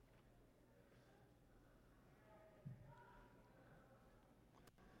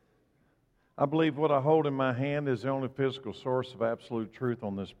I believe what I hold in my hand is the only physical source of absolute truth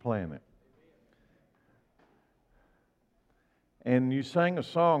on this planet. And you sang a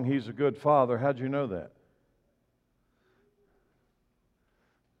song, He's a Good Father. How'd you know that?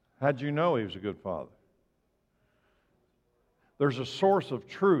 How'd you know He was a good father? There's a source of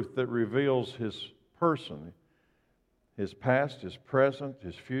truth that reveals His person, His past, His present,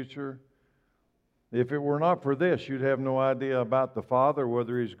 His future. If it were not for this, you'd have no idea about the Father,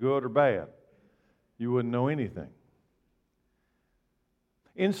 whether He's good or bad. You wouldn't know anything.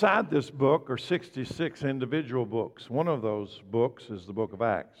 Inside this book are 66 individual books. One of those books is the book of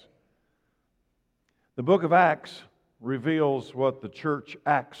Acts. The book of Acts reveals what the church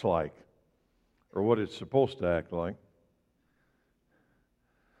acts like, or what it's supposed to act like.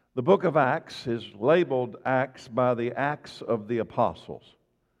 The book of Acts is labeled Acts by the Acts of the Apostles,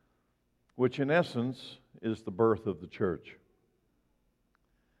 which in essence is the birth of the church.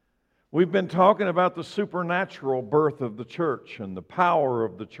 We've been talking about the supernatural birth of the church and the power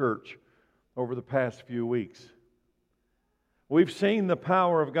of the church over the past few weeks. We've seen the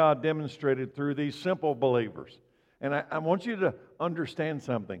power of God demonstrated through these simple believers. And I want you to understand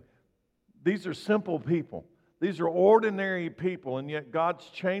something. These are simple people. These are ordinary people, and yet God's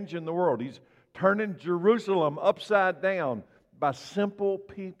changing the world. He's turning Jerusalem upside down by simple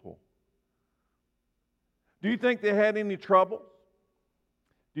people. Do you think they had any trouble?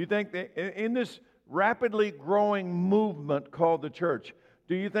 Do you think that in this rapidly growing movement called the church,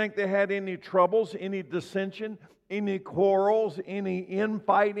 do you think they had any troubles, any dissension, any quarrels, any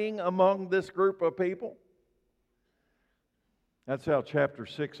infighting among this group of people? That's how chapter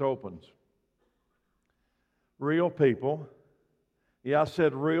 6 opens. Real people, I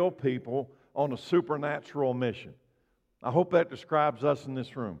said real people on a supernatural mission. I hope that describes us in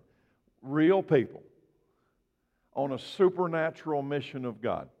this room. Real people on a supernatural mission of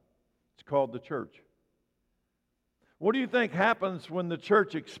God. It's called the church. What do you think happens when the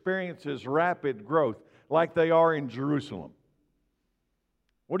church experiences rapid growth like they are in Jerusalem?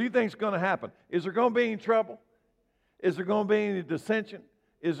 What do you think is going to happen? Is there going to be any trouble? Is there going to be any dissension?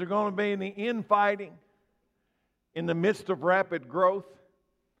 Is there going to be any infighting in the midst of rapid growth?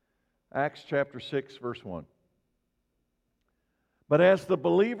 Acts chapter 6, verse 1. But as the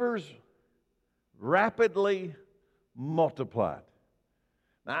believers rapidly multiplied.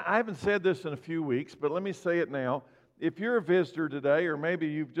 Now, I haven't said this in a few weeks, but let me say it now. If you're a visitor today, or maybe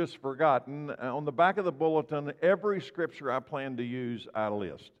you've just forgotten, on the back of the bulletin, every scripture I plan to use, I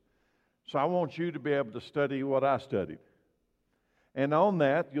list. So I want you to be able to study what I studied. And on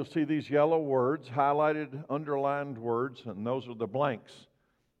that, you'll see these yellow words, highlighted, underlined words, and those are the blanks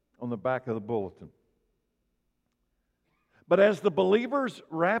on the back of the bulletin. But as the believers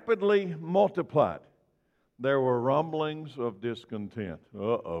rapidly multiplied, there were rumblings of discontent.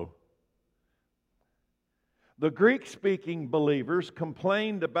 Uh-oh. The Greek-speaking believers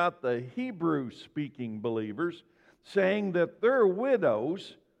complained about the Hebrew-speaking believers, saying that their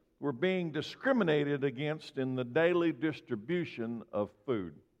widows were being discriminated against in the daily distribution of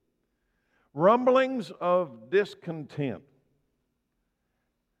food. Rumblings of discontent.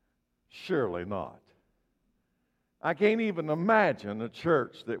 Surely not. I can't even imagine a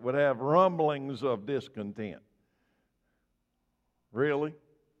church that would have rumblings of discontent. Really?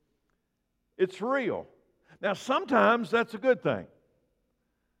 It's real. Now, sometimes that's a good thing.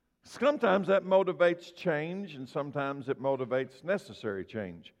 Sometimes that motivates change, and sometimes it motivates necessary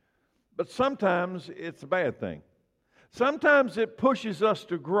change. But sometimes it's a bad thing. Sometimes it pushes us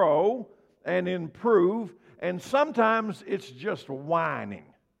to grow and improve, and sometimes it's just whining.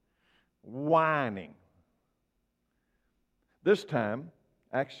 Whining. This time,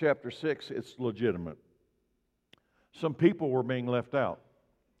 Acts chapter 6, it's legitimate. Some people were being left out.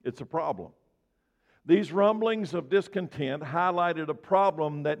 It's a problem. These rumblings of discontent highlighted a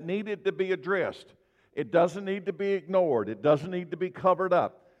problem that needed to be addressed. It doesn't need to be ignored. It doesn't need to be covered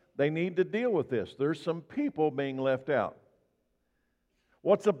up. They need to deal with this. There's some people being left out.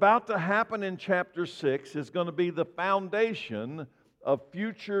 What's about to happen in chapter 6 is going to be the foundation of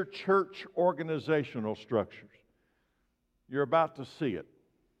future church organizational structures. You're about to see it.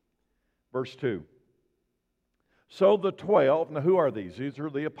 Verse 2. So the 12, now who are these? These are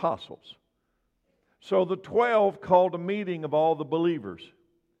the apostles. So the 12 called a meeting of all the believers.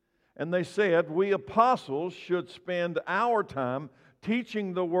 And they said, we apostles should spend our time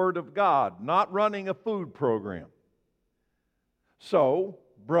teaching the Word of God, not running a food program. So,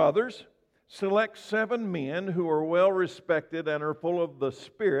 brothers, select 7 men who are well respected and are full of the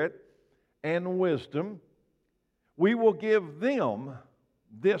Spirit and wisdom. We will give them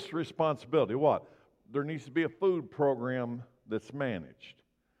this responsibility. What? There needs to be a food program that's managed.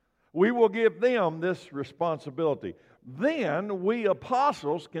 We will give them this responsibility. Then we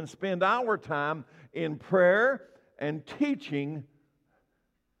apostles can spend our time in prayer and teaching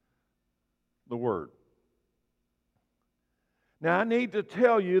the Word. Now, I need to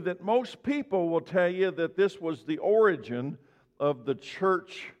tell you that most people will tell you that this was the origin of the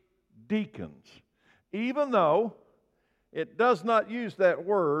church deacons, even though it does not use that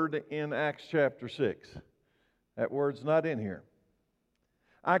word in Acts chapter 6. That word's not in here.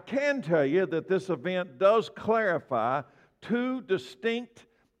 I can tell you that this event does clarify two distinct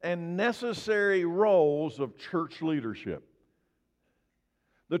and necessary roles of church leadership.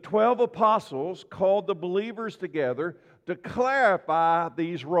 The 12 apostles called the believers together to clarify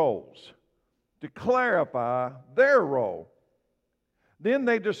these roles, to clarify their role. Then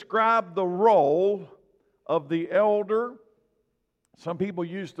they described the role of the elder. Some people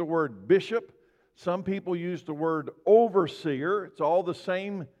use the word bishop. Some people use the word overseer. It's all the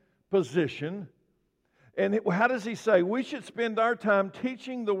same position. And how does he say? We should spend our time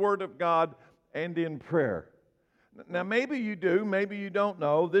teaching the Word of God and in prayer. Now, maybe you do, maybe you don't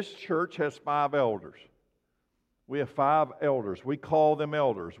know. This church has 5 elders. We have 5 elders. We call them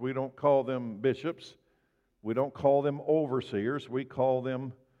elders. We don't call them bishops. We don't call them overseers. We call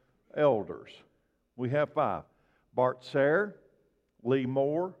them elders. We have 5. Bart Sayre, Lee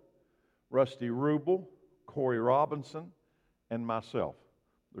Moore, Rusty Rubel, Corey Robinson, and myself.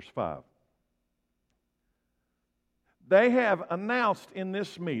 There's 5. They have announced in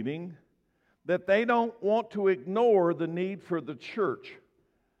this meeting that they don't want to ignore the need for the church.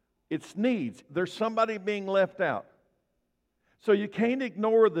 Its needs. There's somebody being left out. So you can't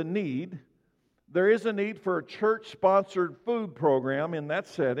ignore the need. There is a need for a church-sponsored food program in that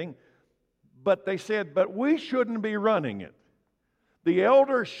setting. But they said, but we shouldn't be running it. The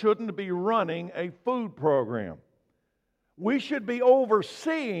elders shouldn't be running a food program. We should be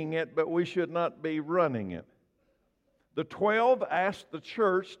overseeing it, but we should not be running it. The 12 asked the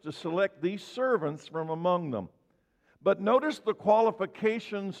church to select these servants from among them. But notice the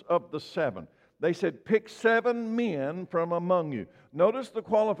qualifications of the 7. They said, pick 7 men from among you. Notice the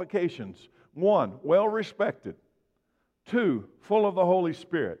qualifications. 1, well-respected. 2, full of the Holy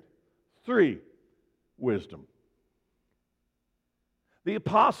Spirit. 3, wisdom. The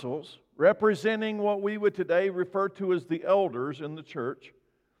apostles, representing what we would today refer to as the elders in the church,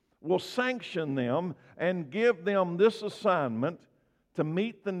 will sanction them and give them this assignment to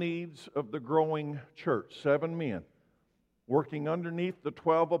meet the needs of the growing church. 7 men working underneath the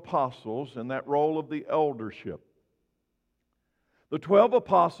 12 apostles in that role of the eldership. The 12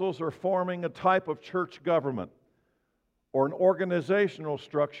 apostles are forming a type of church government or an organizational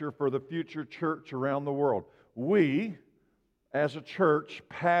structure for the future church around the world. We, as a church,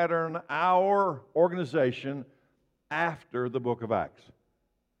 pattern our organization after the book of Acts.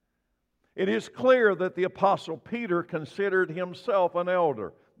 It is clear that the Apostle Peter considered himself an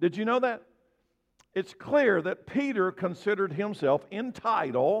elder. Did you know that? It's clear that Peter considered himself in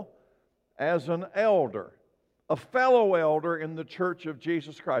title as an elder, a fellow elder in the church of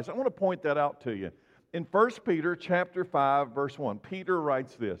Jesus Christ. I want to point that out to you. In 1 Peter chapter 5, verse 1, Peter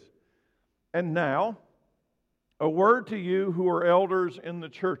writes this, "And now, a word to you who are elders in the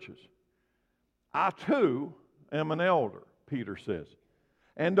churches. I too am an elder," Peter says,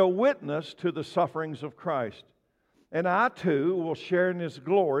 "and a witness to the sufferings of Christ. And I too will share in His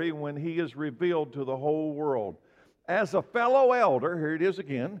glory when He is revealed to the whole world. As a fellow elder," here it is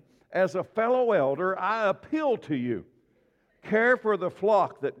again, "as a fellow elder, I appeal to you. Care for the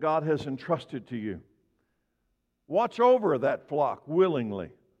flock that God has entrusted to you. Watch over that flock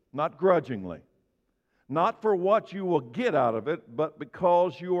willingly, not grudgingly. Not for what you will get out of it, but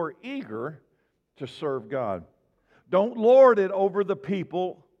because you are eager to serve God. Don't lord it over the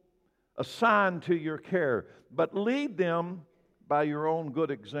people assigned to your care, but lead them by your own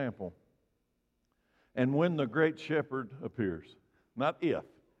good example. And when the great shepherd appears," not if,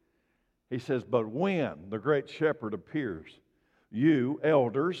 he says, but when the great shepherd appears, "you,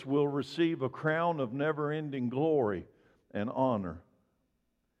 elders, will receive a crown of never-ending glory and honor.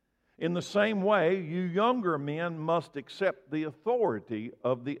 In the same way, you younger men must accept the authority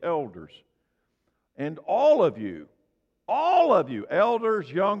of the elders. And all of you,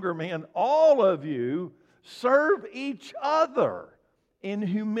 elders, younger men, all of you, serve each other in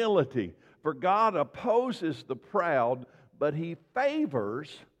humility. For God opposes the proud, but He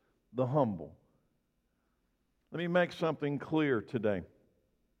favors the humble." Let me make something clear today.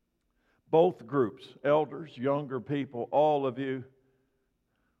 Both groups, elders, younger people, all of you,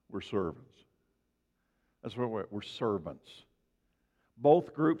 we're servants. That's what we're servants.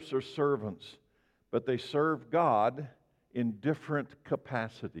 Both groups are servants, but they serve God in different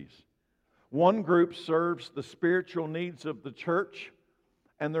capacities. One group serves the spiritual needs of the church,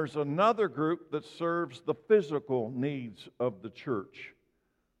 and there's another group that serves the physical needs of the church.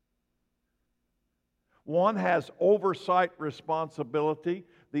 One has oversight responsibility,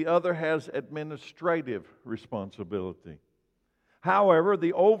 the other has administrative responsibility. However,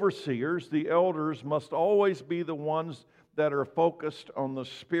 the overseers, the elders, must always be the ones that are focused on the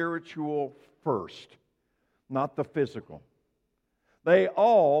spiritual first, not the physical. They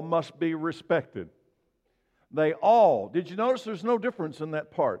all must be respected. They all, did you notice there's no difference in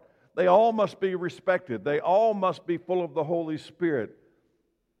that part? They all must be respected. They all must be full of the Holy Spirit.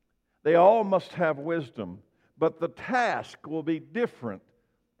 They all must have wisdom. But the task will be different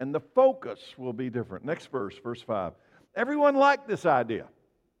and the focus will be different. Next verse, verse 5. Everyone liked this idea.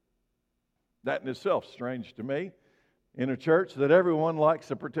 That in itself is strange to me in a church that everyone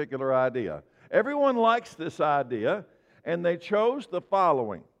likes a particular idea. Everyone likes this idea, and they chose the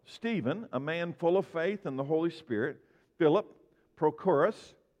following: Stephen, a man full of faith and the Holy Spirit; Philip,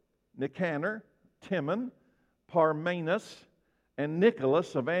 Prochorus, Nicanor, Timon, Parmenas, and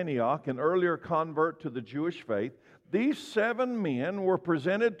Nicholas of Antioch, an earlier convert to the Jewish faith. These 7 men were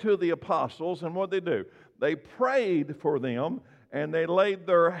presented to the apostles, and what did they do? They prayed for them, and they laid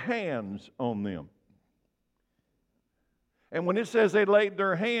their hands on them. And when it says they laid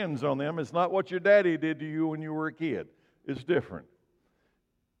their hands on them, it's not what your daddy did to you when you were a kid. It's different.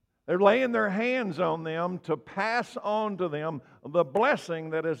 They're laying their hands on them to pass on to them the blessing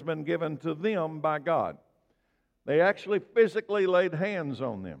that has been given to them by God. They actually physically laid hands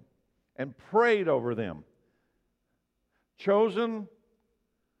on them and prayed over them. Chosen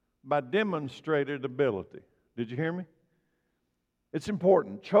by demonstrated ability. Did you hear me? It's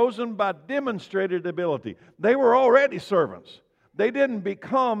important. Chosen by demonstrated ability. They were already servants. They didn't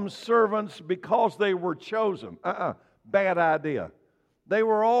become servants because they were chosen. Bad idea. They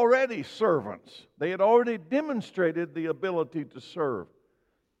were already servants. They had already demonstrated the ability to serve.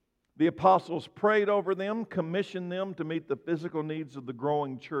 The apostles prayed over them, commissioned them to meet the physical needs of the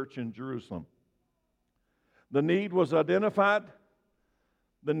growing church in Jerusalem. The need was identified.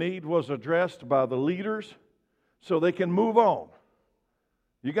 The need was addressed by the leaders so they can move on.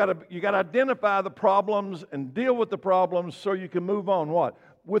 You got to identify the problems and deal with the problems so you can move on. What?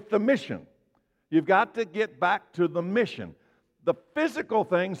 With the mission. You've got to get back to the mission. The physical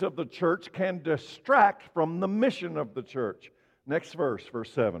things of the church can distract from the mission of the church. Next verse,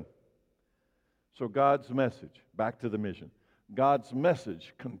 verse 7. So God's message, back to the mission. God's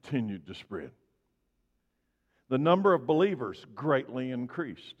message continued to spread. The number of believers greatly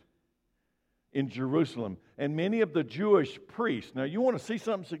increased in Jerusalem. And many of the Jewish priests, now you want to see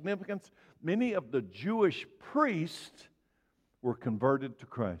something significant? Many of the Jewish priests were converted to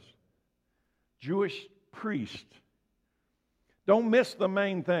Christ. Jewish priests. Don't miss the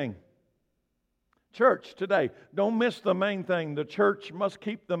main thing. Church today, don't miss the main thing. The church must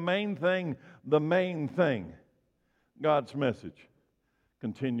keep the main thing the main thing. God's message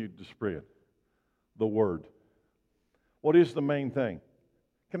continued to spread. The Word. What is the main thing?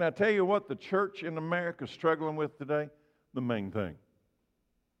 Can I tell you what the church in America is struggling with today? The main thing.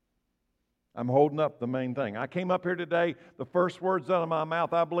 I'm holding up the main thing. I came up here today, the first words out of my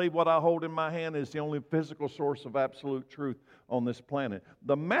mouth, I believe what I hold in my hand is the only physical source of absolute truth on this planet.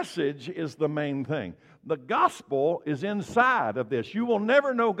 The message is the main thing. The gospel is inside of this. You will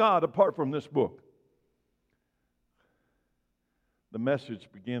never know God apart from this book. The message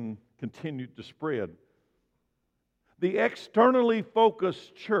continued to spread. The externally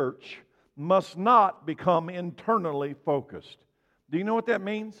focused church must not become internally focused. Do you know what that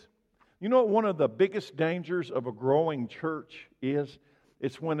means? You know what one of the biggest dangers of a growing church is?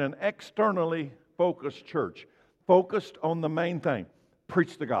 It's when an externally focused church, focused on the main thing,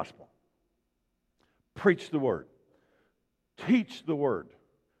 preach the gospel, preach the Word, teach the Word,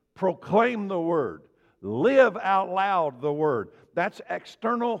 proclaim the Word, live out loud the Word. That's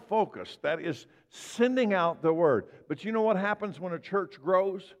external focus. That is sending out the Word. But you know what happens when a church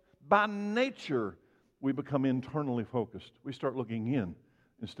grows? By nature, we become internally focused. We start looking in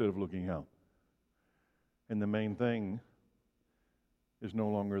instead of looking out. And the main thing is no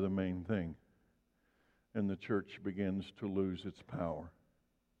longer the main thing. And the church begins to lose its power.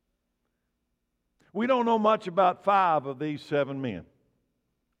 We don't know much about 5 of these 7 men.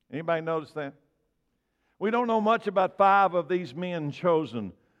 Anybody notice that? We don't know much about 5 of these men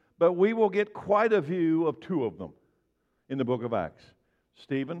chosen, but we will get quite a view of 2 of them in the book of Acts,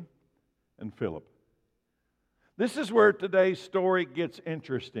 Stephen and Philip. This is where today's story gets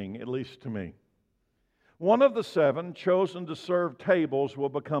interesting, at least to me. One of the 7 chosen to serve tables will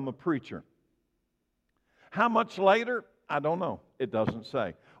become a preacher. How much later? I don't know. It doesn't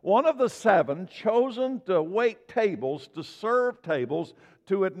say. One of the 7 chosen to wait tables, to serve tables,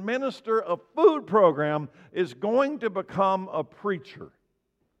 to administer a food program is going to become a preacher.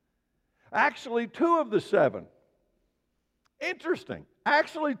 Actually, 2 of the 7. Interesting.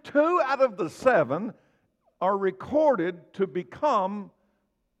 Actually, 2 out of the 7 are recorded to become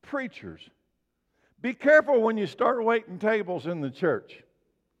preachers. Be careful when you start waiting tables in the church.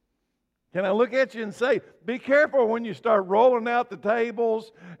 Can I look at you and say, be careful when you start rolling out the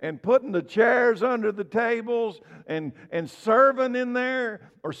tables and putting the chairs under the tables and serving in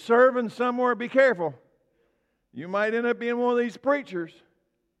there or serving somewhere. Be careful. You might end up being one of these preachers.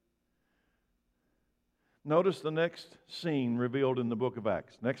 Notice the next scene revealed in the book of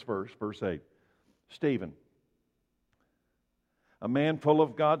Acts. Next verse, verse 8. Stephen, a man full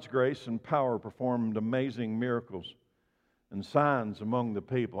of God's grace and power, performed amazing miracles and signs among the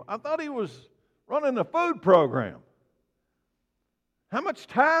people. I thought he was running a food program. How much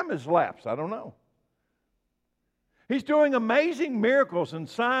time has lapsed? I don't know. He's doing amazing miracles and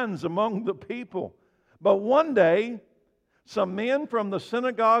signs among the people. But one day, some men from the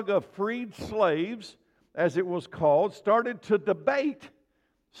synagogue of freed slaves, as it was called, started to debate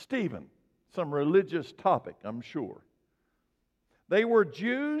Stephen. Some religious topic, I'm sure. They were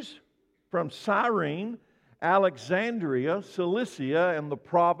Jews from Cyrene, Alexandria, Cilicia, and the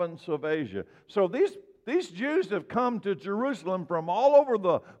province of Asia. So these Jews have come to Jerusalem from all over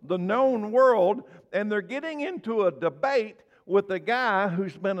the known world, and they're getting into a debate with a guy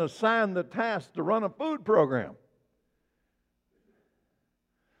who's been assigned the task to run a food program.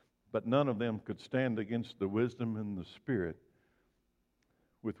 But none of them could stand against the wisdom and the spirit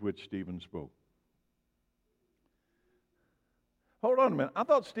with which Stephen spoke. Hold on a minute. I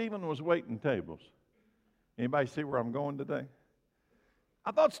thought Stephen was waiting tables. Anybody see where I'm going today?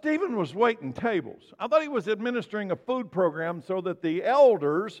 I thought Stephen was waiting tables. I thought he was administering a food program so that the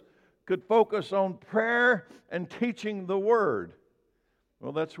elders could focus on prayer and teaching the Word.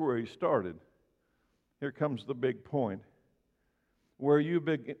 Well, that's where he started. Here comes the big point. Where you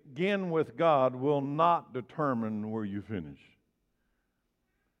begin with God will not determine where you finish.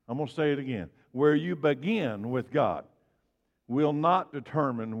 I'm going to say it again. Where you begin with God will not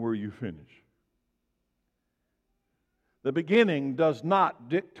determine where you finish. The beginning does not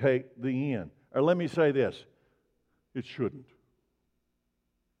dictate the end. Or let me say this, it shouldn't.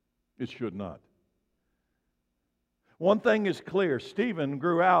 It should not. One thing is clear, Stephen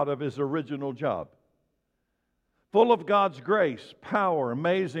grew out of his original job. Full of God's grace, power,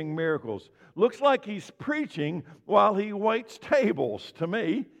 amazing miracles. Looks like he's preaching while he waits tables to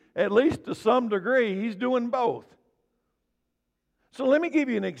me. At least to some degree, he's doing both. So let me give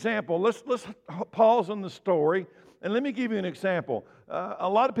you an example. Let's pause on the story, and let me give you an example. A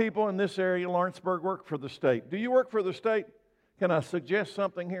lot of people in this area, Lawrenceburg, work for the state. Do you work for the state? Can I suggest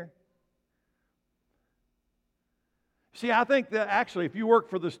something here? See, I think that actually if you work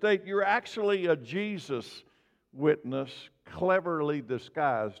for the state, you're actually a Jesus witness cleverly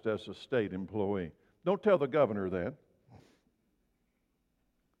disguised as a state employee. Don't tell the governor that.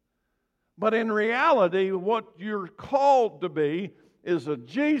 But in reality, what you're called to be is a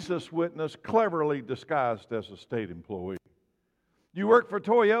Jesus witness cleverly disguised as a state employee. You work for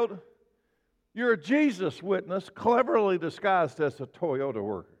Toyota? You're a Jesus witness cleverly disguised as a Toyota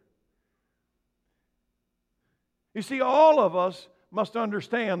worker. You see, all of us must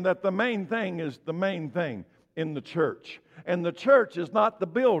understand that the main thing is the main thing in the church. And the church is not the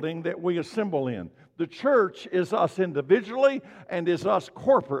building that we assemble in. The church is us individually and is us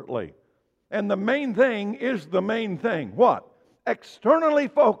corporately. And the main thing is the main thing. What? Externally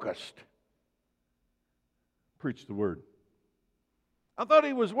focused. Preach the Word. I thought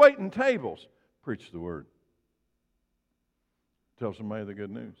he was waiting tables. Preach the Word. Tell somebody the good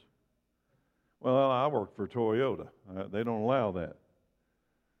news. Well, I work for Toyota. They don't allow that.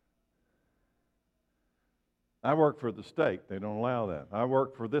 I work for the state. They don't allow that. I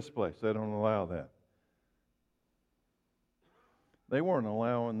work for this place. They don't allow that. They weren't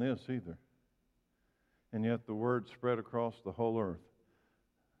allowing this either. And yet the word spread across the whole earth.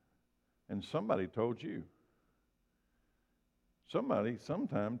 And somebody told you. Somebody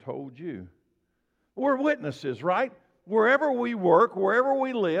sometime told you. We're witnesses, right? Wherever we work, wherever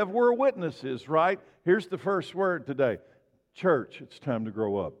we live, we're witnesses, right? Here's the first word today. Church, it's time to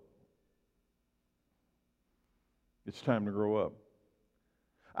grow up. It's time to grow up.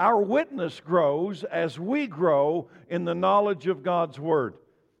 Our witness grows as we grow in the knowledge of God's Word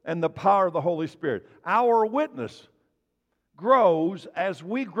and the power of the Holy Spirit. Our witness grows as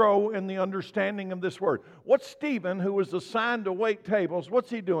we grow in the understanding of this Word. What's Stephen, who was assigned to wait tables, what's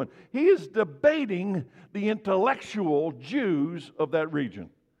he doing? He is debating the intellectual Jews of that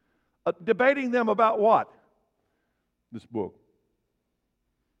region. Debating them about what? This book.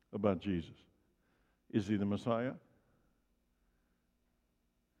 About Jesus. Is he the Messiah?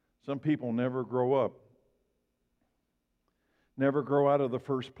 Some people never grow up. Never grow out of the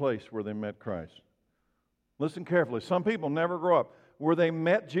first place where they met Christ. Listen carefully. Some people never grow up. Where they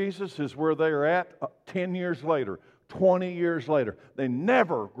met Jesus is where they are at 10 years later, 20 years later. They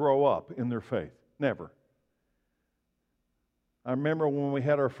never grow up in their faith. Never. I remember when we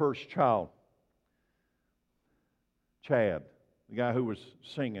had our first child, Chad, the guy who was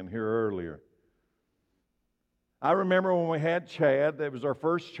singing here earlier. I remember when we had Chad, that was our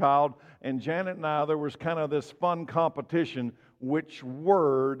first child, and Janet and I, there was kind of this fun competition which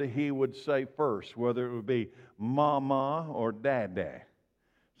word he would say first, whether it would be mama or dada.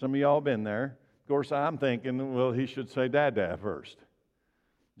 Some of y'all been there. Of course, I'm thinking, well, he should say dada first.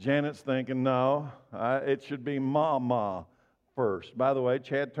 Janet's thinking, no, it should be mama first. By the way,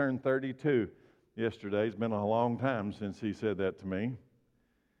 Chad turned 32 yesterday. It's been a long time since he said that to me.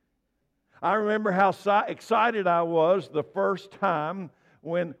 I remember how excited I was the first time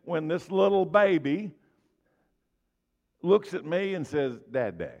when this little baby looks at me and says,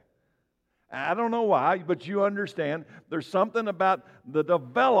 Dada. I don't know why, but you understand, there's something about the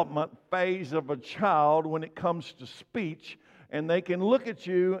development phase of a child when it comes to speech, and they can look at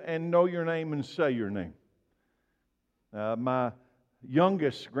you and know your name and say your name. My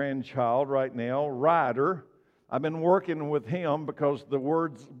youngest grandchild right now, Ryder, I've been working with him because the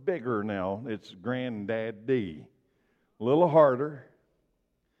word's bigger now. It's Granddaddy. A little harder.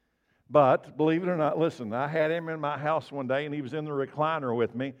 But, believe it or not, listen, I had him in my house one day, and he was in the recliner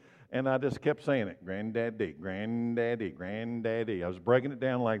with me, and I just kept saying it, Granddaddy, Granddaddy, Granddaddy. I was breaking it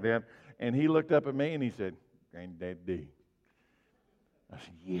down like that, and he looked up at me, and he said, Granddaddy. I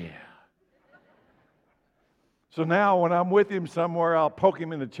said, yeah. So now when I'm with him somewhere, I'll poke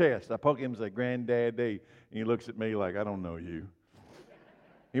him in the chest. I poke him and say, Granddaddy. And he looks at me like, I don't know you.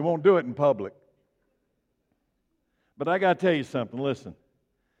 He won't do it in public. But I got to tell you something. Listen,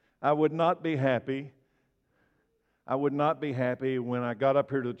 I would not be happy. I would not be happy when I got up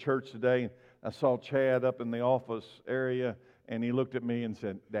here to the church today. I saw Chad up in the office area, and he looked at me and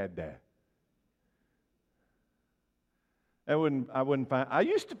said, Dad. I wouldn't find. I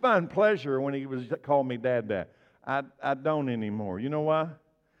used to find pleasure when he was called me Dad. I don't anymore. You know why?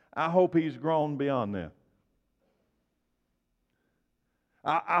 I hope he's grown beyond that.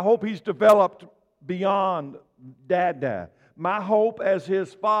 I hope he's developed beyond Dad. My hope as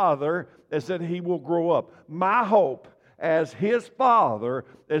his father is that he will grow up. My hope as his father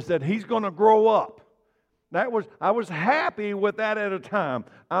is that he's going to grow up. I was happy with that at a time.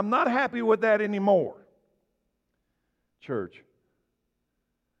 I'm not happy with that anymore. Church,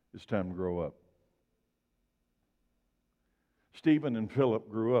 it's time to grow up. Stephen and Philip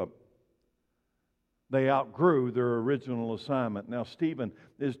grew up. They outgrew their original assignment. Now, Stephen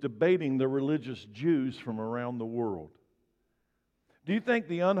is debating the religious Jews from around the world. Do you think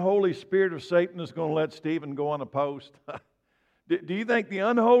the unholy spirit of Satan is going to let Stephen go unopposed? Do you think the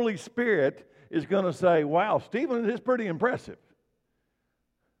unholy spirit is going to say, wow, Stephen is pretty impressive?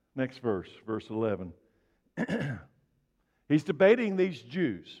 Next verse, verse 11. He's debating these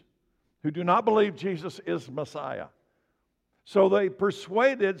Jews who do not believe Jesus is Messiah. So they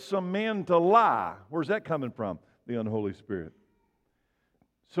persuaded some men to lie. Where's that coming from? The unholy spirit.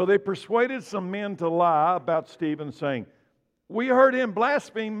 So they persuaded some men to lie about Stephen, saying, we heard him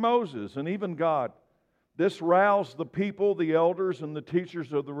blaspheme Moses and even God. This roused the people, the elders, and the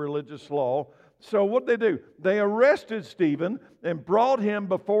teachers of the religious law. So what did they do? They arrested Stephen and brought him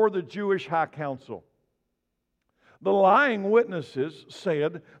before the Jewish high council. The lying witnesses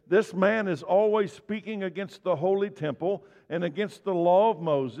said, this man is always speaking against the holy temple and against the law of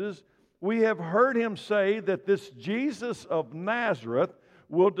Moses. We have heard him say that this Jesus of Nazareth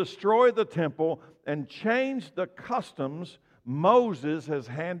will destroy the temple and change the customs Moses has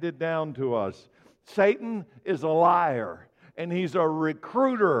handed down to us. Satan is a liar, and he's a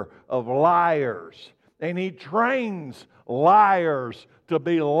recruiter of liars. And he trains liars to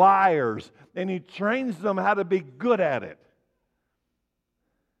be liars. And he trains them how to be good at it.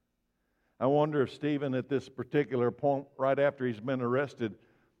 I wonder if Stephen at this particular point, right after he's been arrested,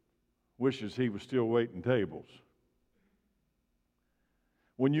 wishes he was still waiting tables.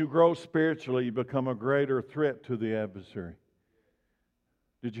 When you grow spiritually, you become a greater threat to the adversary.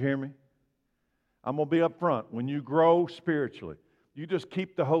 Did you hear me? I'm going to be up front. When you grow spiritually, you just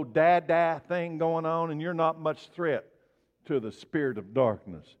keep the whole dad thing going on, and you're not much threat to the spirit of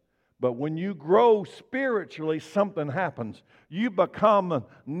darkness. But when you grow spiritually, something happens. You become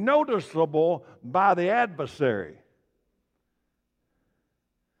noticeable by the adversary.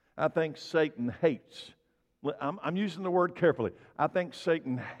 I think Satan hates. I'm using the word carefully. I think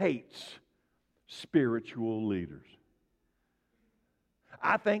Satan hates spiritual leaders.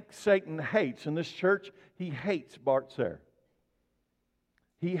 I think Satan hates, in this church, he hates Bart Sayre.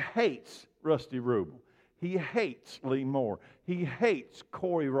 He hates Rusty Rubel. He hates Lee Moore. He hates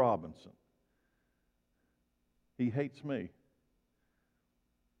Corey Robinson. He hates me.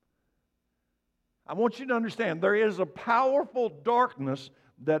 I want you to understand there is a powerful darkness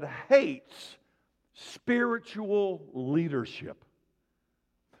that hates spiritual leadership.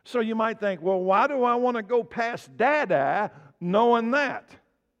 So you might think, well, why do I want to go past Dada knowing that?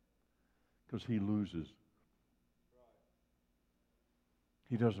 Because he loses.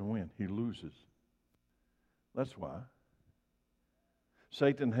 He doesn't win. He loses. That's why.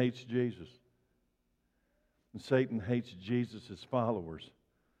 Satan hates Jesus. And Satan hates Jesus' followers.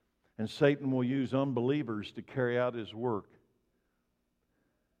 And Satan will use unbelievers to carry out his work.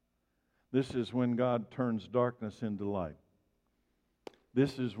 This is when God turns darkness into light.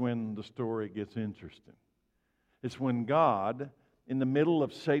 This is when the story gets interesting. It's when God, in the middle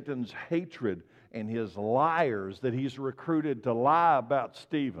of Satan's hatred and his liars that he's recruited to lie about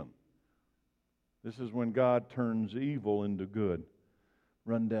Stephen, this is when God turns evil into good.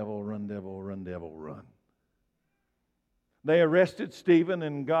 Run, devil, run, devil, run, devil, run. They arrested Stephen,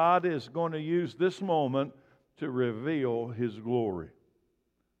 and God is going to use this moment to reveal his glory.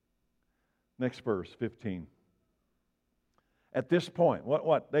 Next verse, 15. At this point,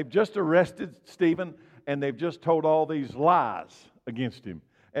 what? They've just arrested Stephen, and they've just told all these lies against him.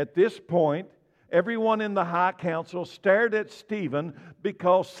 At this point, everyone in the high council stared at Stephen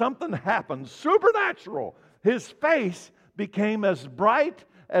because something happened supernatural. His face became as bright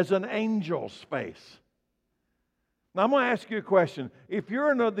as an angel's face. Now, I'm going to ask you a question. If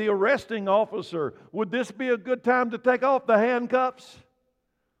you're the arresting officer, would this be a good time to take off the handcuffs?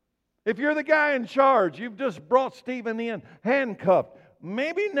 If you're the guy in charge, you've just brought Stephen in handcuffed.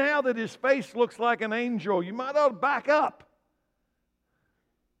 Maybe now that his face looks like an angel, you might ought to back up.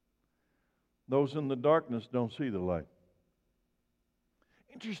 Those in the darkness don't see the light.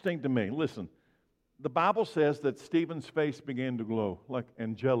 Interesting to me. Listen, the Bible says that Stephen's face began to glow, like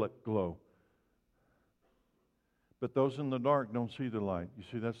angelic glow. But those in the dark don't see the light. You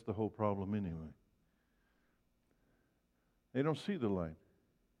see, that's the whole problem anyway. They don't see the light.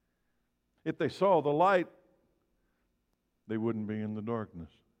 If they saw the light, they wouldn't be in the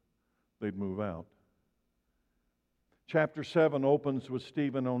darkness. They'd move out. Chapter 7 opens with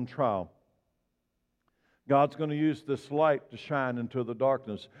Stephen on trial. God's going to use this light to shine into the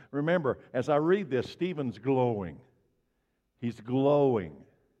darkness. Remember, as I read this, Stephen's glowing. He's glowing.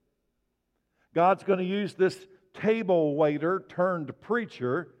 God's going to use this table waiter turned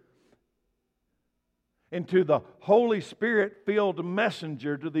preacher into the Holy Spirit-filled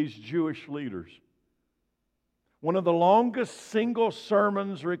messenger to these Jewish leaders. One of the longest single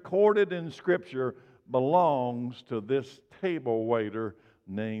sermons recorded in Scripture belongs to this table waiter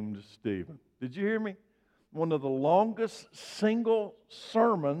named Stephen. Did you hear me? One of the longest single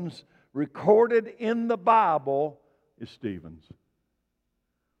sermons recorded in the Bible is Stephen's.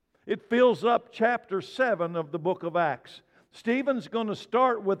 It fills up chapter 7 of the book of Acts. Stephen's going to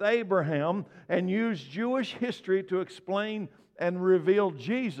start with Abraham and use Jewish history to explain and reveal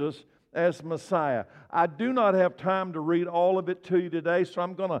Jesus as Messiah. I do not have time to read all of it to you today, so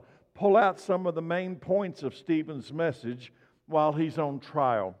I'm going to pull out some of the main points of Stephen's message while he's on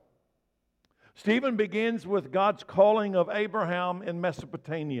trial. Stephen begins with God's calling of Abraham in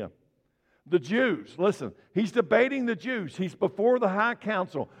Mesopotamia. The Jews, listen, he's debating the Jews. He's before the high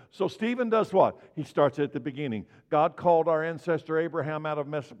council. So Stephen does what? He starts at the beginning. God called our ancestor Abraham out of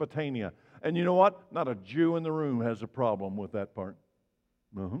Mesopotamia. And you know what? Not a Jew in the room has a problem with that part.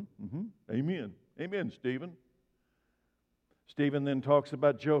 Amen. Amen, Stephen. Stephen then talks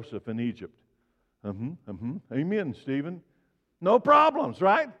about Joseph in Egypt. Amen, Stephen. No problems,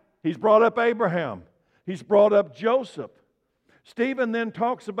 right? He's brought up Abraham. He's brought up Joseph. Stephen then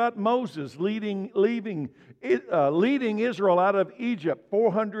talks about Moses leading Israel out of Egypt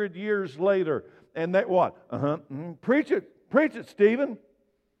 400 years later. And that what? Preach it, Stephen.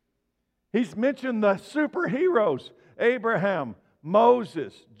 He's mentioned the superheroes, Abraham,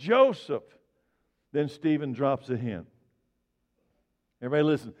 Moses, Joseph. Then Stephen drops a hint. Everybody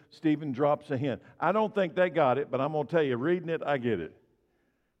listen, Stephen drops a hint. I don't think they got it, but I'm going to tell you, reading it, I get it.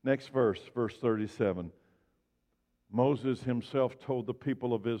 Next verse 37. Moses himself told the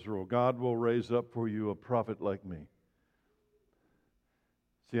people of Israel, God will raise up for you a prophet like me.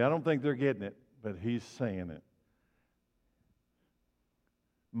 See, I don't think they're getting it, but he's saying it.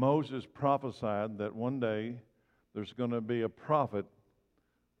 Moses prophesied that one day there's going to be a prophet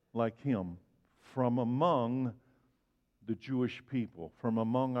like him from among the Jewish people, from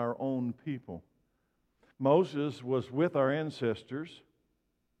among our own people. Moses was with our ancestors,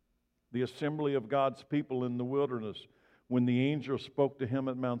 the assembly of God's people in the wilderness, when the angel spoke to him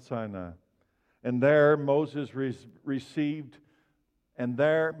at Mount Sinai. And there Moses received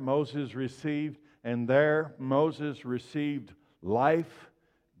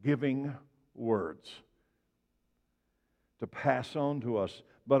life-giving words to pass on to us.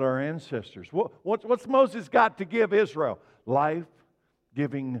 But our ancestors, what's Moses got to give Israel?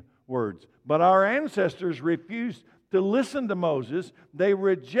 Life-giving words. But our ancestors refused to listen to Moses. They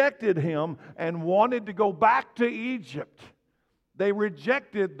rejected him and wanted to go back to Egypt. They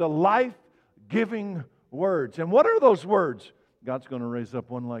rejected the life-giving words. And what are those words? God's going to raise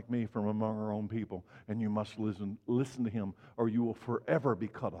up one like me from among our own people, and you must listen to him, or you will forever be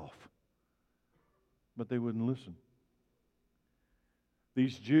cut off. But they wouldn't listen.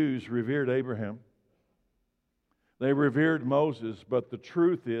 These Jews revered Abraham. They revered Moses, but the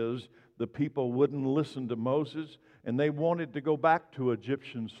truth is the people wouldn't listen to Moses, and they wanted to go back to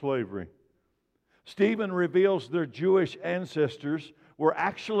Egyptian slavery. Stephen reveals their Jewish ancestors were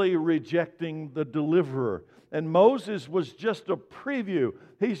actually rejecting the deliverer. And Moses was just a preview.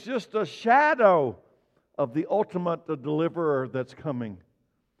 He's just a shadow of the ultimate deliverer that's coming.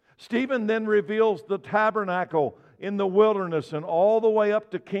 Stephen then reveals the tabernacle in the wilderness and all the way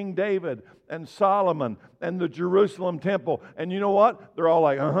up to King David and Solomon and the Jerusalem temple. And you know what? They're all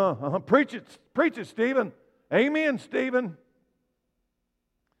like, preach it, Stephen. Amen, Stephen.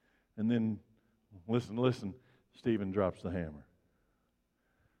 And then, listen, Stephen drops the hammer.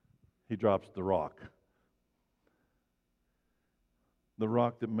 He drops the rock. The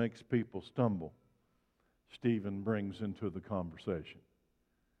rock that makes people stumble, Stephen brings into the conversation.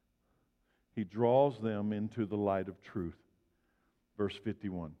 He draws them into the light of truth. Verse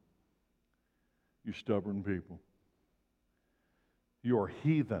 51. You stubborn people. You are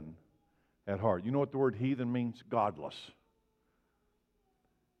heathen at heart. You know what the word heathen means? Godless.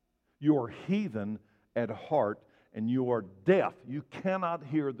 You are heathen at heart, and you are deaf. You cannot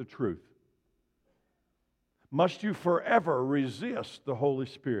hear the truth. Must you forever resist the Holy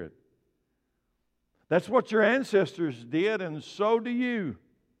Spirit? That's what your ancestors did, and so do you.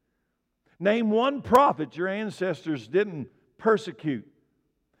 Name one prophet your ancestors didn't persecute.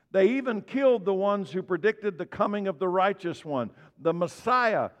 They even killed the ones who predicted the coming of the righteous one, the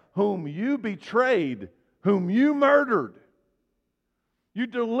Messiah, whom you betrayed, whom you murdered. You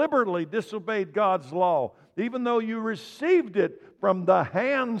deliberately disobeyed God's law, even though you received it from the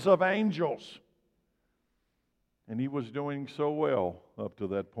hands of angels. And he was doing so well up to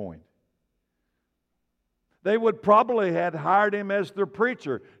that point. They would probably have hired him as their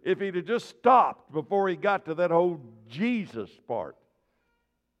preacher if he'd have just stopped before he got to that whole Jesus part.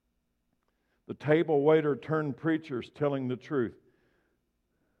 The table waiter turned preachers telling the truth.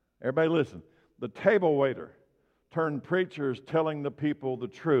 Everybody listen. The table waiter turned preachers telling the people the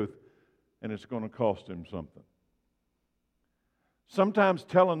truth, and it's going to cost him something. Sometimes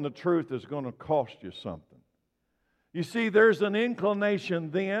telling the truth is going to cost you something. You see, there's an inclination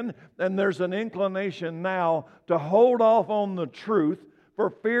then, and there's an inclination now to hold off on the truth for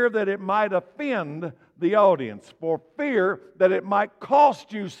fear that it might offend the audience, for fear that it might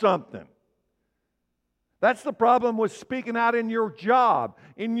cost you something. That's the problem with speaking out in your job,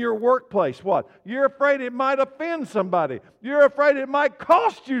 in your workplace. What? You're afraid it might offend somebody. You're afraid it might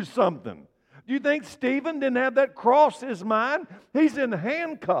cost you something. Do you think Stephen didn't have that cross his mind? He's in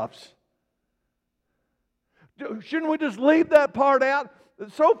handcuffs. Shouldn't we just leave that part out?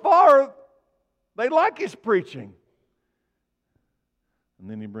 So far, they like his preaching. And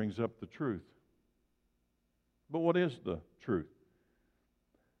then he brings up the truth. But what is the truth?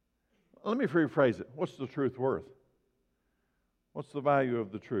 Let me rephrase it. What's the truth worth? What's the value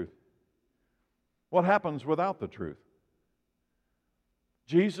of the truth? What happens without the truth?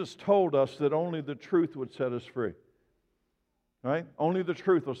 Jesus told us that only the truth would set us free. Right? Only the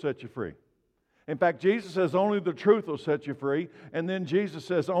truth will set you free. In fact, Jesus says only the truth will set you free. And then Jesus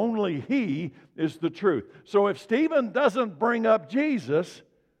says only He is the truth. So if Stephen doesn't bring up Jesus,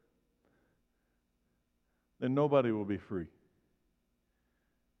 then nobody will be free.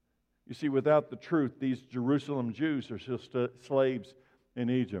 You see, without the truth, these Jerusalem Jews are still slaves in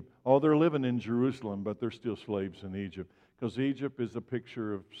Egypt. Oh, they're living in Jerusalem, but they're still slaves in Egypt. Because Egypt is a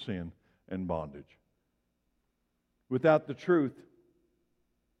picture of sin and bondage. Without the truth,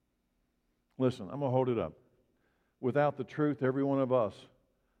 listen, I'm going to hold it up. Without the truth, every one of us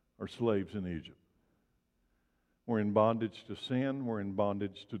are slaves in Egypt. We're in bondage to sin. We're in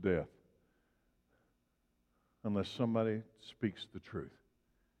bondage to death. Unless somebody speaks the truth.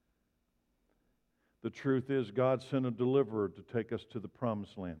 The truth is, God sent a deliverer to take us to the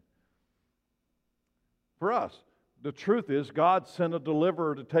promised land. For us, the truth is, God sent a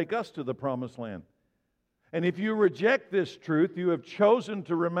deliverer to take us to the promised land. And if you reject this truth, you have chosen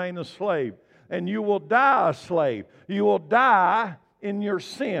to remain a slave. And you will die a slave. You will die in your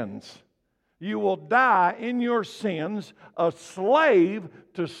sins. You will die in your sins, a slave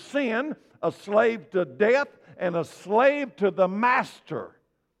to sin, a slave to death, and a slave to the master,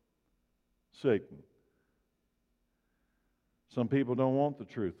 Satan. Some people don't want the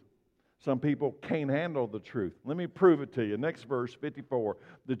truth. Some people can't handle the truth. Let me prove it to you. Next verse, 54.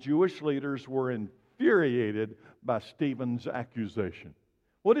 The Jewish leaders were infuriated by Stephen's accusation.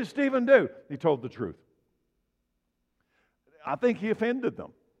 What did Stephen do? He told the truth. I think he offended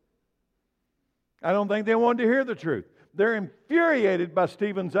them. I don't think they wanted to hear the truth. They're infuriated by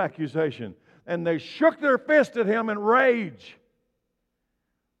Stephen's accusation, and they shook their fist at him in rage.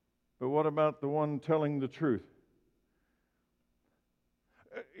 But what about the one telling the truth?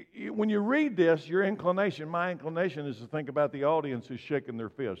 When you read this, your inclination, my inclination is to think about the audience who's shaking their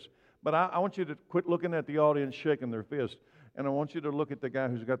fist. But I want you to quit looking at the audience shaking their fist, and I want you to look at the guy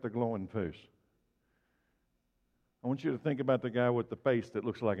who's got the glowing face. I want you to think about the guy with the face that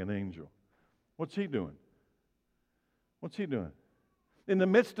looks like an angel. What's he doing? What's he doing? In the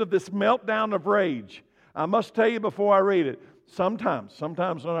midst of this meltdown of rage, I must tell you before I read it, sometimes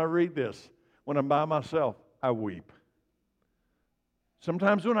when I read this, when I'm by myself, I weep.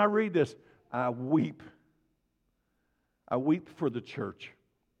 Sometimes when I read this, I weep. I weep for the church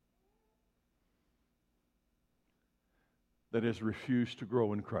that has refused to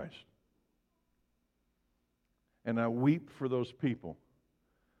grow in Christ. And I weep for those people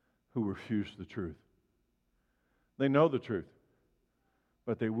who refuse the truth. They know the truth,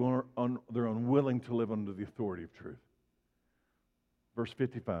 but they're unwilling to live under the authority of truth. Verse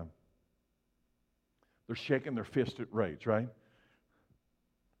 55. They're shaking their fist at rage, right?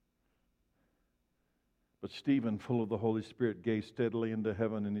 But Stephen, full of the Holy Spirit, gazed steadily into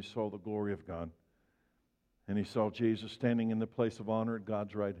heaven, and he saw the glory of God. And he saw Jesus standing in the place of honor at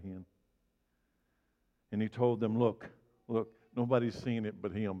God's right hand. And he told them, look, nobody's seeing it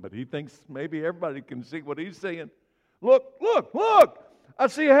but him. But he thinks maybe everybody can see what he's seeing. Look! I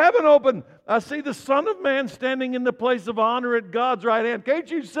see heaven open. I see the Son of Man standing in the place of honor at God's right hand.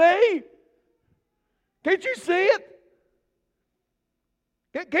 Can't you see? Can't you see it?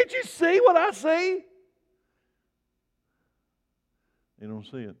 Can't you see what I see? They don't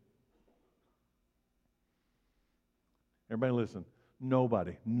see it. Everybody listen.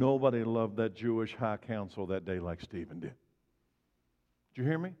 Nobody loved that Jewish high council that day like Stephen did. Did you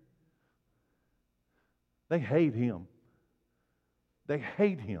hear me? They hate him. They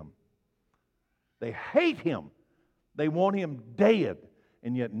hate him. They hate him. They want him dead.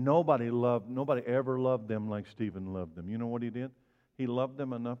 And yet nobody ever loved them like Stephen loved them. You know what he did? He loved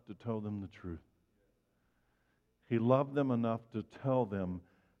them enough to tell them the truth. He loved them enough to tell them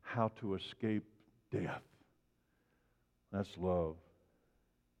how to escape death. That's love.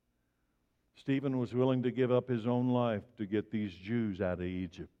 Stephen was willing to give up his own life to get these Jews out of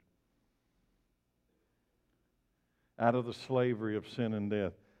Egypt, out of the slavery of sin and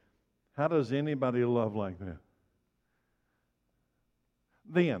death. How does anybody love like that?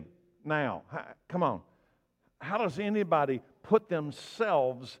 Come on. How does anybody put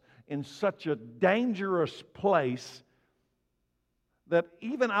themselves in such a dangerous place that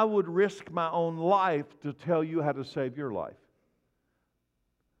even I would risk my own life to tell you how to save your life?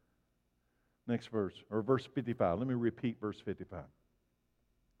 Next verse, or verse 55. Let me repeat verse 55.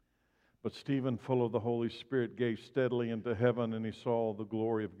 But Stephen, full of the Holy Spirit, gazed steadily into heaven, and he saw the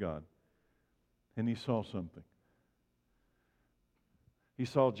glory of God. And he saw something. He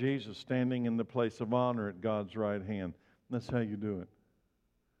saw Jesus standing in the place of honor at God's right hand. That's how you do it.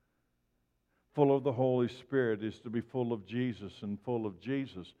 Full of the Holy Spirit is to be full of Jesus, and full of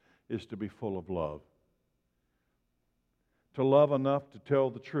Jesus is to be full of love. To love enough to tell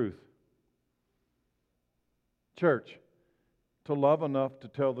the truth. Church, to love enough to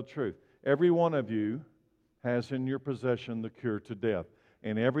tell the truth. Every one of you has in your possession the cure to death,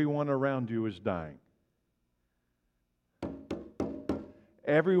 and everyone around you is dying.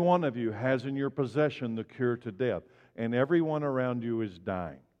 Every one of you has in your possession the cure to death, and everyone around you is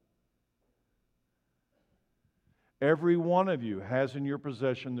dying. Every one of you has in your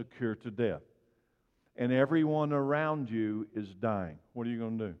possession the cure to death, and everyone around you is dying. What are you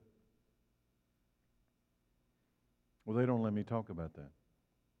going to do? Well, they don't let me talk about that.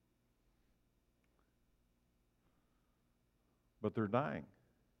 But they're dying.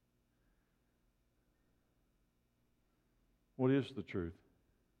 What is the truth?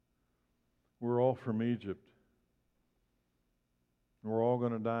 We're all from Egypt. We're all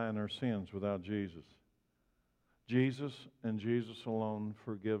going to die in our sins without Jesus. Jesus and Jesus alone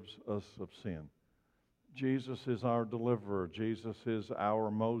forgives us of sin. Jesus is our deliverer. Jesus is our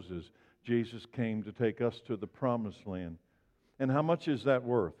Moses. Jesus came to take us to the promised land. And how much is that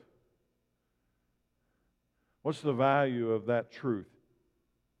worth? What's the value of that truth?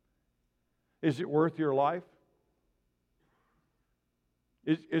 Is it worth your life?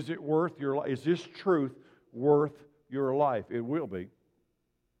 Is it worth your life? Is this truth worth your life? It will be.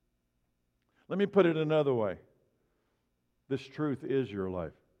 Let me put it another way. This truth is your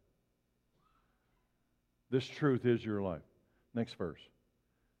life. This truth is your life. Next verse,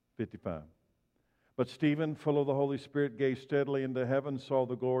 55. But Stephen, full of the Holy Spirit, gazed steadily into heaven, saw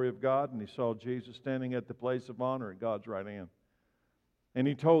the glory of God, and he saw Jesus standing at the place of honor at God's right hand. And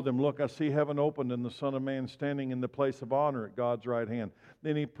he told them, "Look, I see heaven opened and the Son of Man standing in the place of honor at God's right hand."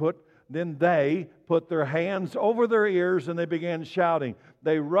 Then they put their hands over their ears and they began shouting.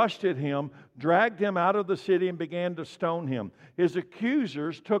 They rushed at him, dragged him out of the city, and began to stone him. His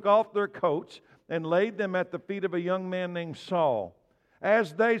accusers took off their coats and laid them at the feet of a young man named Saul.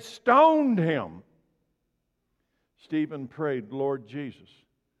 As they stoned him, Stephen prayed, "Lord Jesus."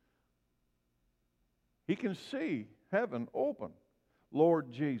 He can see heaven open.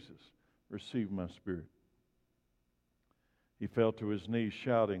 "Lord Jesus, receive my spirit." He fell to his knees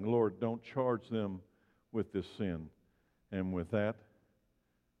shouting, "Lord, don't charge them with this sin." And with that,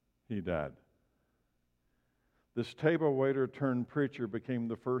 he died. This table waiter turned preacher became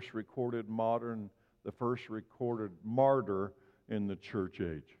the first recorded martyr in the church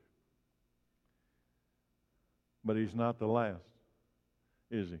age. But he's not the last,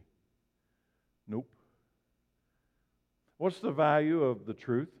 is he? Nope. What's the value of the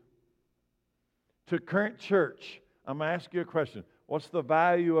truth? To current church, I'm going to ask you a question. What's the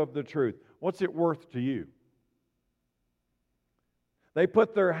value of the truth? What's it worth to you? They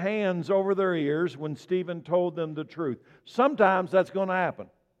put their hands over their ears when Stephen told them the truth. Sometimes that's going to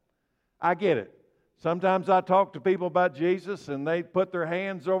happen. I get it. Sometimes I talk to people about Jesus and they put their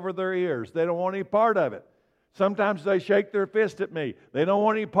hands over their ears. They don't want any part of it. Sometimes they shake their fist at me. They don't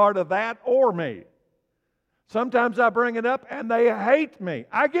want any part of that or me. Sometimes I bring it up and they hate me.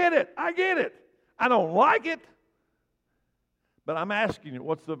 I get it. I don't like it. But I'm asking you,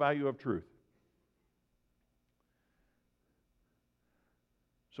 what's the value of truth?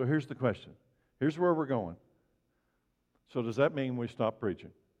 So here's the question. Here's where we're going. So does that mean we stop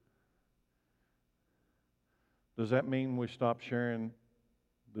preaching? Does that mean we stop sharing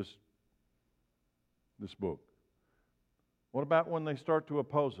this book? What about when they start to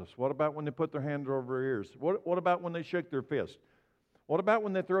oppose us? What about when they put their hands over their ears? What about when they shake their fist? What about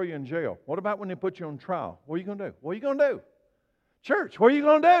when they throw you in jail? What about when they put you on trial? What are you going to do? What are you going to do? Church, what are you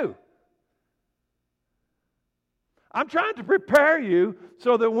going to do? I'm trying to prepare you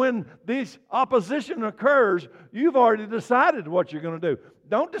so that when this opposition occurs, you've already decided what you're going to do.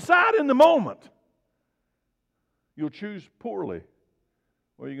 Don't decide in the moment. You'll choose poorly.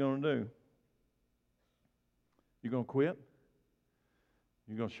 What are you going to do? You going to quit?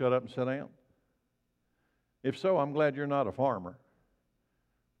 You going to shut up and sit down? If so, I'm glad you're not a farmer.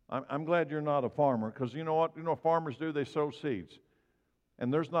 I'm glad you're not a farmer, because you know what? You know what farmers do? They sow seeds.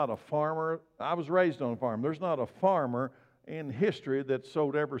 And there's not a farmer, I was raised on a farm, there's not a farmer in history that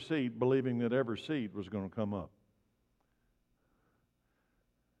sowed every seed believing that every seed was going to come up.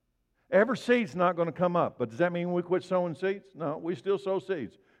 Every seed's not going to come up, but does that mean we quit sowing seeds? No, we still sow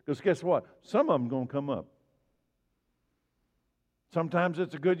seeds. Because guess what? Some of them are going to come up. Sometimes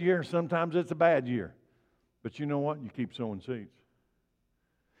it's a good year, sometimes it's a bad year. But you know what? You keep sowing seeds.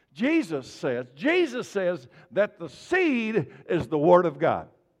 Jesus says that the seed is the Word of God.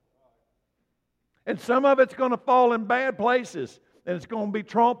 And some of it's going to fall in bad places, and it's going to be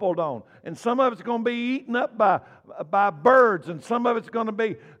trampled on. And some of it's going to be eaten up by birds, and some of it's going to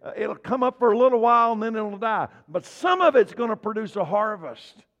be, it'll come up for a little while and then it'll die. But some of it's going to produce a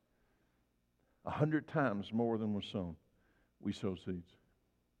harvest 100 times more than was sown. We sow seeds.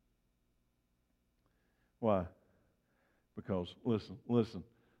 Why? Because, listen,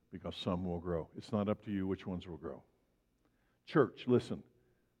 because some will grow. It's not up to you which ones will grow. Church, listen.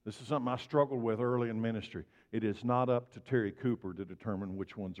 This is something I struggled with early in ministry. It is not up to Terry Cooper to determine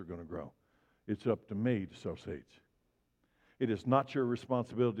which ones are going to grow. It's up to me to sow seeds. It is not your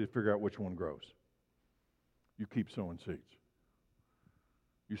responsibility to figure out which one grows. You keep sowing seeds.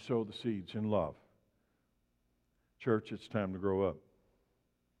 You sow the seeds in love. Church, it's time to grow up.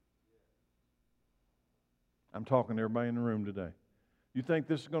 I'm talking to everybody in the room today. You think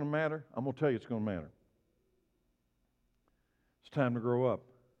this is going to matter? I'm going to tell you it's going to matter. It's time to grow up.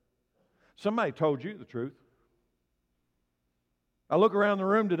 Somebody told you the truth. I look around the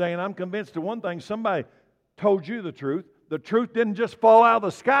room today and I'm convinced of one thing. Somebody told you the truth. The truth didn't just fall out of the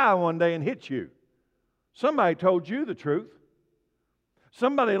sky one day and hit you. Somebody told you the truth.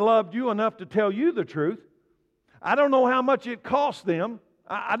 Somebody loved you enough to tell you the truth. I don't know how much it cost them.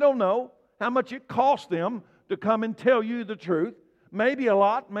 I don't know how much it cost them to come and tell you the truth. Maybe a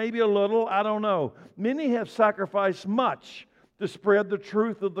lot, maybe a little, I don't know. Many have sacrificed much to spread the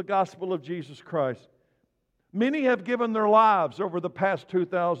truth of the gospel of Jesus Christ. Many have given their lives over the past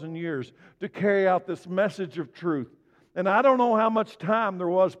 2,000 years to carry out this message of truth. And I don't know how much time there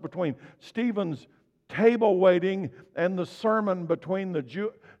was between Stephen's table waiting and the sermon between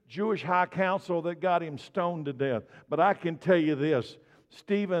the Jewish high council that got him stoned to death. But I can tell you this,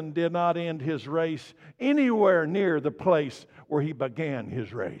 Stephen did not end his race anywhere near the place where he began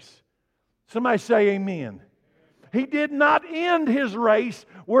his race. Somebody say amen. He did not end his race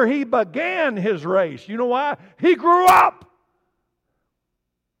where he began his race. You know why? He grew up.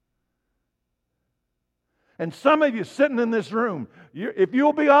 And some of you sitting in this room, if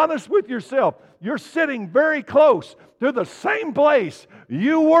you'll be honest with yourself, you're sitting very close to the same place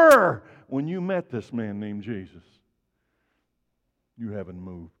you were when you met this man named Jesus. You haven't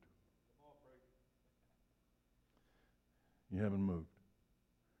moved. You haven't moved.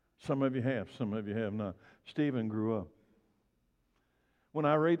 Some of you have, some of you have not. Stephen grew up. When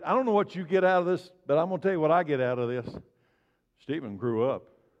I read, I don't know what you get out of this, but I'm going to tell you what I get out of this. Stephen grew up.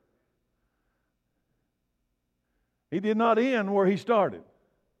 He did not end where he started.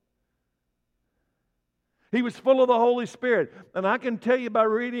 He was full of the Holy Spirit. And I can tell you by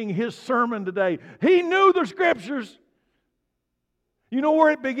reading his sermon today, he knew the Scriptures. You know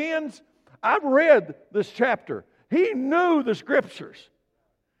where it begins? I've read this chapter. He knew the Scriptures.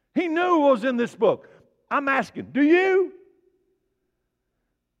 He knew what was in this book. I'm asking, do you?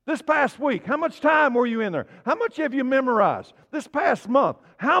 This past week, how much time were you in there? How much have you memorized? This past month,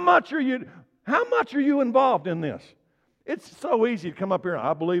 how much are you involved in this? It's so easy to come up here and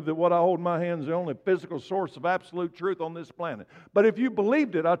I believe that what I hold in my hand is the only physical source of absolute truth on this planet. But if you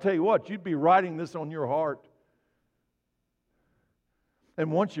believed it, I'll tell you what, you'd be writing this on your heart.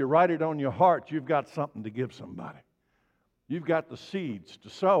 And once you write it on your heart, you've got something to give somebody. You've got the seeds to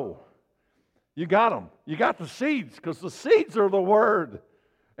sow. You got them. You got the seeds because the seeds are the Word.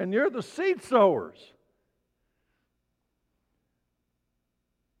 And you're the seed sowers.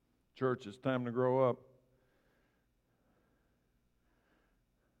 Church, it's time to grow up.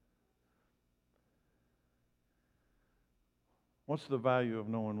 What's the value of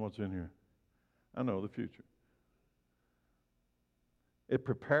knowing what's in here? I know the future. It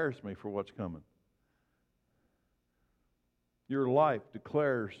prepares me for what's coming. Your life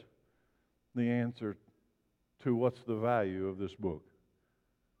declares the answer to what's the value of this book.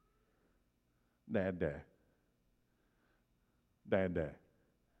 Dad.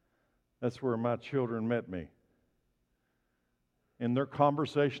 That's where my children met me. In their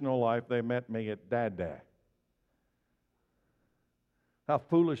conversational life, they met me at Dad. How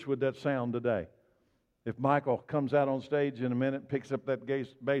foolish would that sound today? If Michael comes out on stage in a minute and picks up that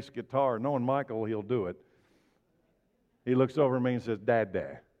bass guitar, knowing Michael, he'll do it. He looks over at me and says,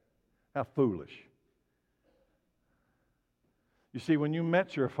 Dad. How foolish. You see, when you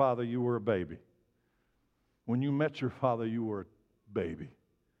met your father, you were a baby. When you met your father, you were a baby.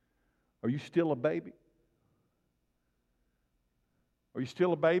 Are you still a baby? Are you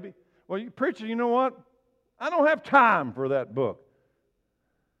still a baby? Well, you preacher, you know what? I don't have time for that book.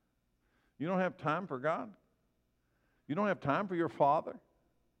 You don't have time for God? You don't have time for your Father?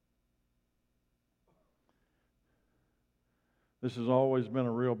 This has always been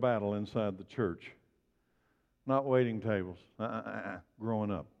a real battle inside the church. Not waiting tables.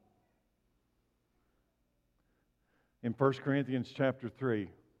 Growing up. In 1 Corinthians chapter 3,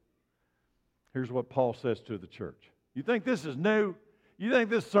 here's what Paul says to the church. You think this is new? You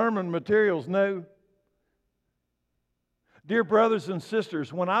think this sermon material is new? Dear brothers and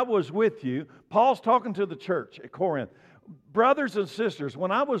sisters, when I was with you, Paul's talking to the church at Corinth. Brothers and sisters,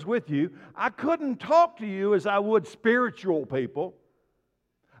 when I was with you, I couldn't talk to you as I would spiritual people.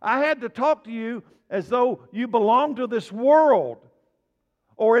 I had to talk to you as though you belonged to this world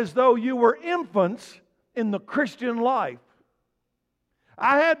or as though you were infants in the Christian life.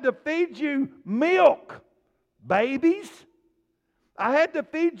 I had to feed you milk, babies. I had to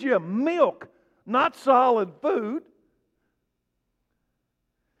feed you milk, not solid food.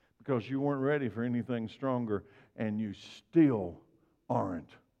 Because you weren't ready for anything stronger, and you still aren't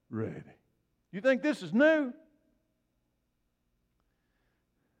ready. You think this is new?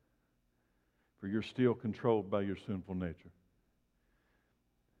 For you're still controlled by your sinful nature.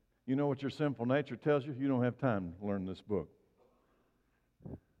 You know what your sinful nature tells you? You don't have time to learn this book.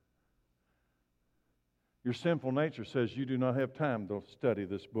 Your sinful nature says you do not have time to study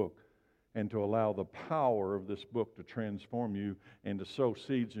this book and to allow the power of this book to transform you and to sow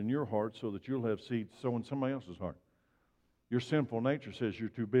seeds in your heart so that you'll have seeds sow in somebody else's heart. Your sinful nature says you're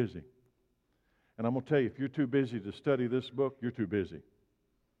too busy. And I'm going to tell you, if you're too busy to study this book, you're too busy.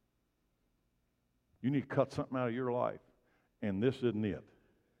 You need to cut something out of your life, and this isn't it.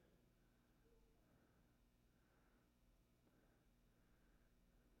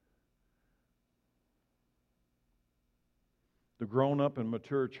 The grown-up and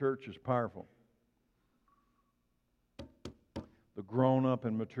mature church is powerful. The grown-up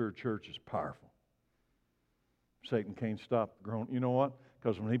and mature church is powerful. Satan can't stop the grown. You know what?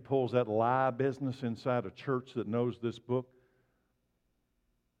 Because when he pulls that lie business inside a church that knows this book,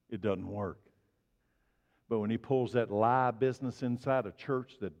 it doesn't work. But when he pulls that lie business inside a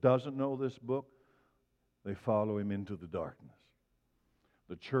church that doesn't know this book, they follow him into the darkness.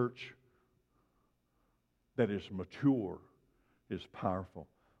 The church that is mature is powerful.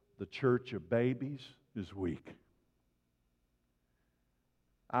 The church of babies is weak.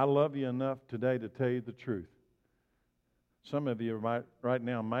 I love you enough today to tell you the truth. Some of you right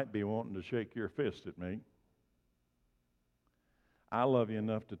now might be wanting to shake your fist at me. I love you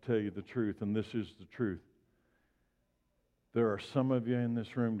enough to tell you the truth, and this is the truth. There are some of you in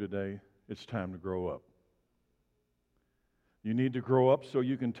this room today, it's time to grow up. You need to grow up so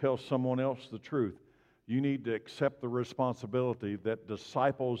you can tell someone else the truth. You need to accept the responsibility that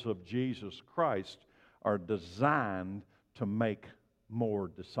disciples of Jesus Christ are designed to make more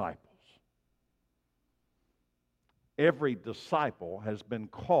disciples. Every disciple has been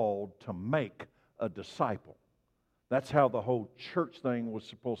called to make a disciple. That's how the whole church thing was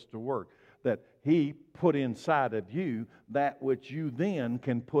supposed to work. That He put inside of you that which you then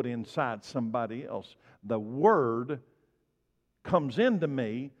can put inside somebody else. The Word comes into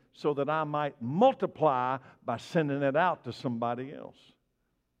me so that I might multiply by sending it out to somebody else.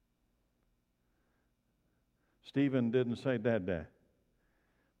 Stephen didn't say, Dad.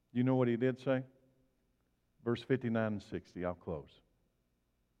 You know what he did say? Verse 59 and 60, I'll close.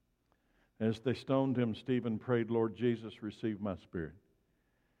 As they stoned him, Stephen prayed, Lord Jesus, receive my spirit.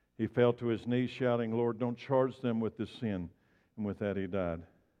 He fell to his knees shouting, Lord, don't charge them with this sin. And with that he died.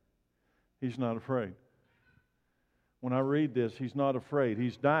 He's not afraid. When I read this, he's not afraid.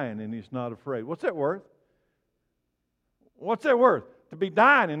 He's dying and he's not afraid. What's that worth? What's that worth? To be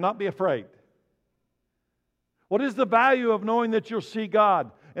dying and not be afraid. What is the value of knowing that you'll see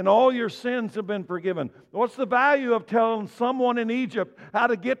God and all your sins have been forgiven? What's the value of telling someone in Egypt how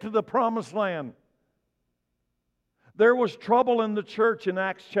to get to the promised land? There was trouble in the church in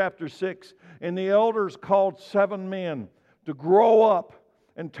Acts chapter 6, and the elders called 7 men to grow up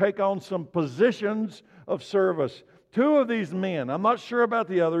and take on some positions of service. 2 of these men, I'm not sure about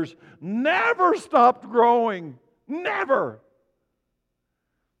the others, never stopped growing. Never.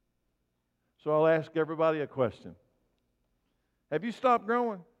 So I'll ask everybody a question. Have you stopped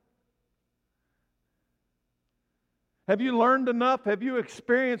growing? Have you learned enough? Have you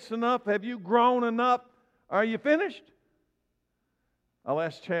experienced enough? Have you grown enough? Are you finished? I'll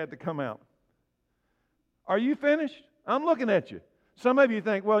ask Chad to come out. Are you finished? I'm looking at you. Some of you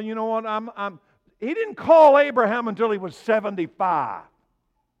think, well, you know what? He didn't call Abraham until he was 75.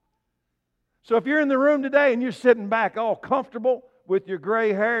 So if you're in the room today and you're sitting back all comfortable with your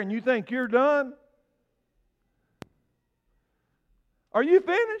gray hair and you think you're done, are you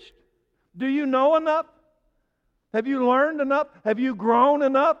finished? Do you know enough? Have you learned enough? Have you grown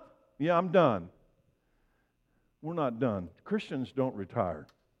enough? Yeah, I'm done. We're not done. Christians don't retire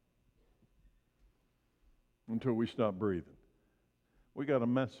until we stop breathing. We got a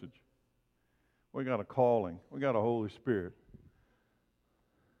message. We got a calling. We got a Holy Spirit.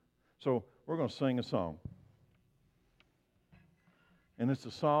 So we're going to sing a song. And it's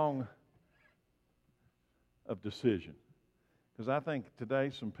a song of decision. Because I think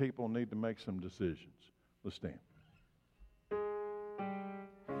today some people need to make some decisions. Let's stand.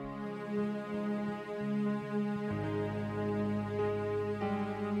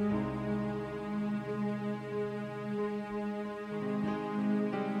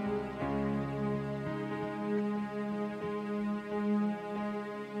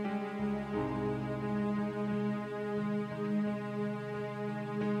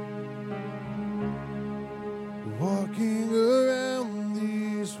 Walking